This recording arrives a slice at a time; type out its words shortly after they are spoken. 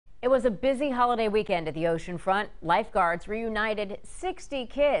It was a busy holiday weekend at the oceanfront. Lifeguards reunited 60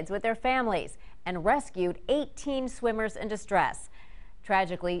 kids with their families and rescued 18 swimmers in distress.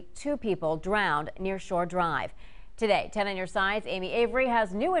 Tragically, 2 people drowned near Shore Drive. Today, 10 on your side's Amy Avery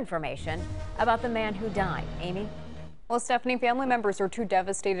has new information about the man who died. Amy? Well, Stephanie, family members are too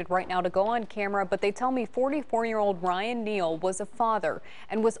devastated right now to go on camera, but they tell me 44-year-old Ryan Neal was a father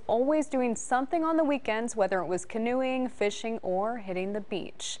and was always doing something on the weekends, whether it was canoeing, fishing, or hitting the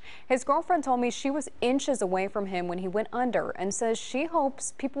beach. His girlfriend told me she was inches away from him when he went under and says she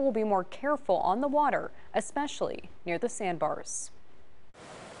hopes people will be more careful on the water, especially near the sandbars.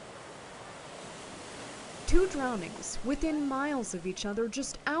 2 drownings within miles of each other,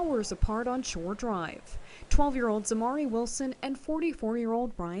 just hours apart on Shore Drive. 12-year-old Zamari Wilson and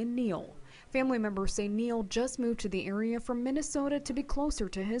 44-year-old Ryan Neal. Family members say Neal just moved to the area from Minnesota to be closer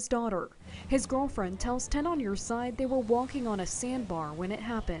to his daughter. His girlfriend tells 10 on your side they were walking on a sandbar when it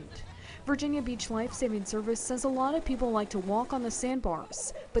happened. Virginia Beach Life Saving Service says a lot of people like to walk on the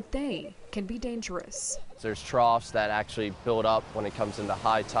sandbars, but they can be dangerous. There's troughs that actually build up when it comes into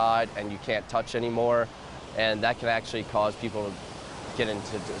high tide and you can't touch anymore, and that can actually cause people to get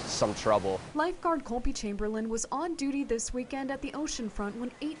into some trouble. Lifeguard Colby Chamberlain was on duty this weekend at the oceanfront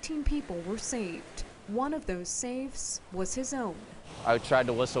when 18 people were saved. One of those saves was his own. I tried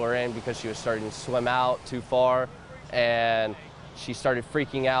to whistle her in because she was starting to swim out too far, and she started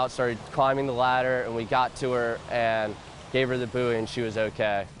freaking out, started climbing the ladder, and we got to her and gave her the buoy and she was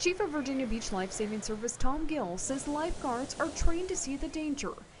okay. Chief of Virginia Beach Life Saving Service Tom Gill says lifeguards are trained to see the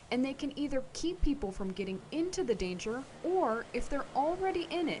danger, and they can either keep people from getting into the danger, or if they're already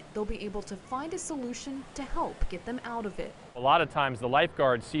in it, they'll be able to find a solution to help get them out of it. A lot of times the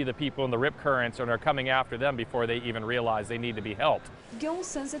lifeguards see the people in the rip currents and are coming after them before they even realize they need to be helped. Gill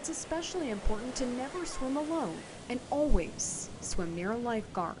says it's especially important to never swim alone and always swim near a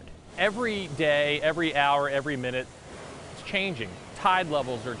lifeguard. Every day, every hour, every minute, it's changing. Tide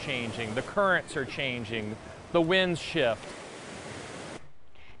levels are changing, the currents are changing, the winds shift.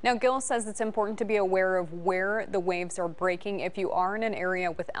 Now, Gill says it's important to be aware of where the waves are breaking if you are in an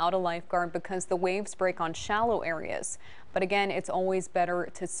area without a lifeguard, because the waves break on shallow areas. But again, it's always better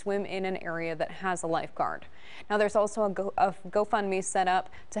to swim in an area that has a lifeguard. Now, there's also a GoFundMe set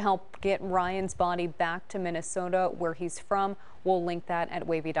up to help get Ryan's body back to Minnesota, where he's from. We'll link that at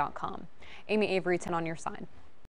WAVY.com. Amy Avery, 10 on your side.